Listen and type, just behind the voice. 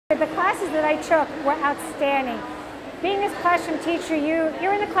The classes that I took were outstanding. Being a classroom teacher,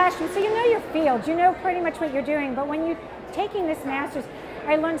 you're in the classroom, so you know your field, you know pretty much what you're doing. But when you're taking this master's,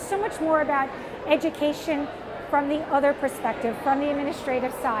 I learned so much more about education from the other perspective, from the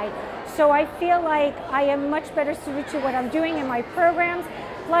administrative side. So I feel like I am much better suited to what I'm doing in my programs.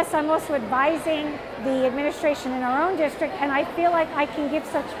 Plus, I'm also advising the administration in our own district, and I feel like I can give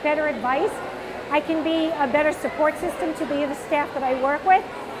such better advice. I can be a better support system to the staff that I work with,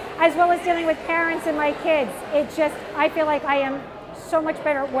 as well as dealing with parents and my kids. I feel like I am so much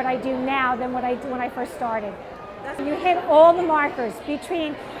better at what I do now than what I did when I first started. You hit all the markers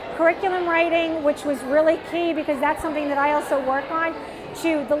between curriculum writing, which was really key because that's something that I also work on,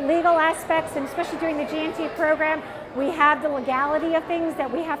 to the legal aspects, and especially during the GNT program, we have the legality of things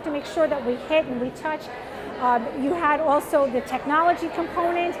that we have to make sure that we hit and we touch. You had also the technology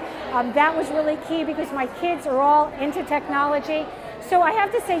component. That was really key because my kids are all into technology. So I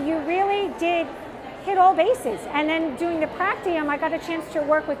have to say you really did hit all bases. And then doing the Practium, I got a chance to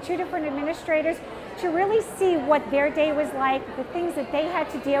work with two different administrators to really see what their day was like, the things that they had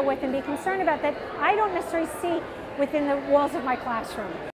to deal with and be concerned about that I don't necessarily see within the walls of my classroom.